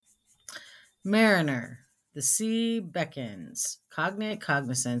Mariner, The Sea Beckons, Cognate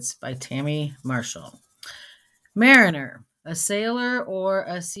Cognizance by Tammy Marshall. Mariner, a sailor or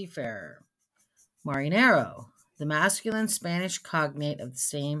a seafarer. Marinero, the masculine Spanish cognate of the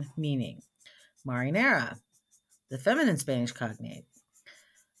same meaning. Marinera, the feminine Spanish cognate.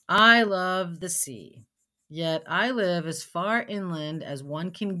 I love the sea, yet I live as far inland as one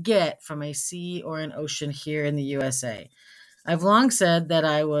can get from a sea or an ocean here in the USA. I've long said that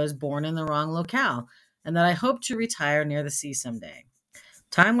I was born in the wrong locale and that I hope to retire near the sea someday.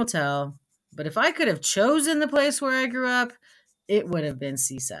 Time will tell, but if I could have chosen the place where I grew up, it would have been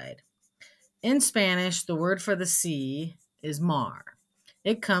seaside. In Spanish, the word for the sea is mar.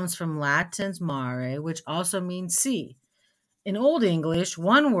 It comes from Latin's mare, which also means sea. In Old English,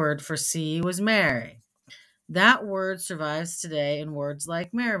 one word for sea was mare. That word survives today in words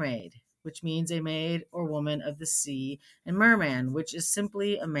like mermaid, which means a maid or woman of the sea, and merman, which is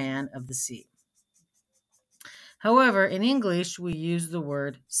simply a man of the sea. However, in English, we use the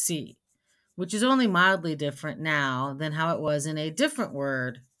word sea, which is only mildly different now than how it was in a different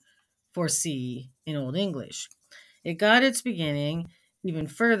word for sea in Old English. It got its beginning even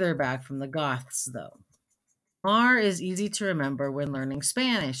further back from the Goths, though. R is easy to remember when learning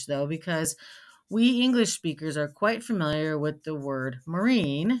Spanish, though, because we English speakers are quite familiar with the word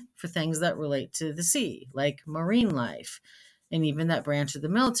marine for things that relate to the sea, like marine life, and even that branch of the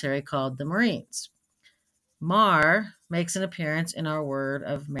military called the Marines. Mar makes an appearance in our word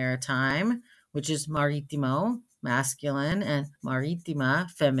of maritime, which is maritimo, masculine, and maritima,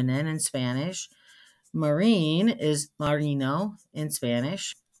 feminine in Spanish. Marine is marino in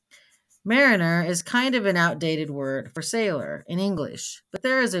Spanish. Mariner is kind of an outdated word for sailor in English, but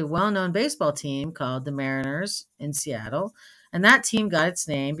there is a well known baseball team called the Mariners in Seattle, and that team got its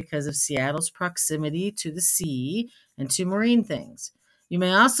name because of Seattle's proximity to the sea and to marine things. You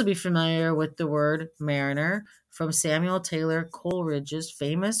may also be familiar with the word mariner from Samuel Taylor Coleridge's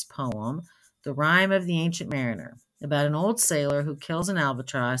famous poem, The Rime of the Ancient Mariner, about an old sailor who kills an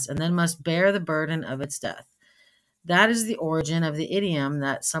albatross and then must bear the burden of its death. That is the origin of the idiom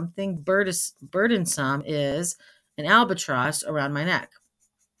that something burdensome is an albatross around my neck.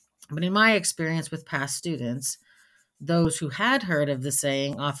 But in my experience with past students, those who had heard of the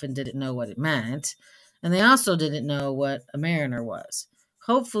saying often didn't know what it meant, and they also didn't know what a mariner was.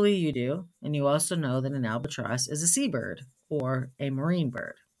 Hopefully, you do, and you also know that an albatross is a seabird or a marine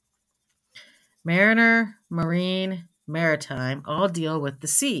bird. Mariner, marine, maritime all deal with the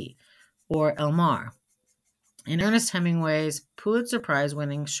sea, or El Mar. In Ernest Hemingway's Pulitzer Prize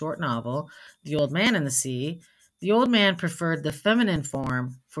winning short novel, The Old Man and the Sea, the old man preferred the feminine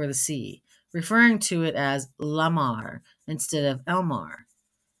form for the sea, referring to it as La Mar instead of El Mar.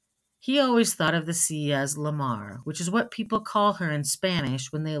 He always thought of the sea as La Mar, which is what people call her in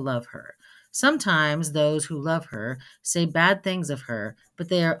Spanish when they love her. Sometimes those who love her say bad things of her, but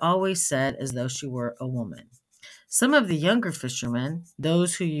they are always said as though she were a woman. Some of the younger fishermen,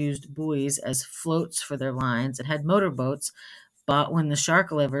 those who used buoys as floats for their lines and had motorboats bought when the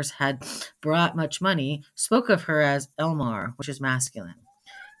shark livers had brought much money, spoke of her as Elmar, which is masculine.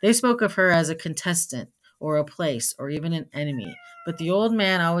 They spoke of her as a contestant or a place or even an enemy, but the old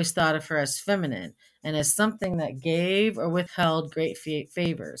man always thought of her as feminine and as something that gave or withheld great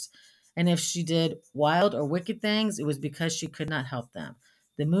favors. And if she did wild or wicked things, it was because she could not help them.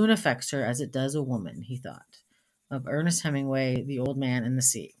 The moon affects her as it does a woman, he thought. Of Ernest Hemingway, The Old Man and the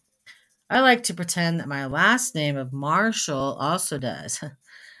Sea. I like to pretend that my last name of Marshall also does.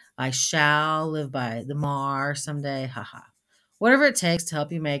 I shall live by the Mar someday, haha. Whatever it takes to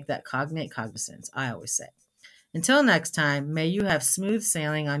help you make that cognate cognizance, I always say. Until next time, may you have smooth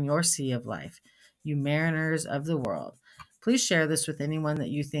sailing on your sea of life, you mariners of the world. Please share this with anyone that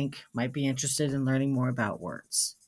you think might be interested in learning more about words.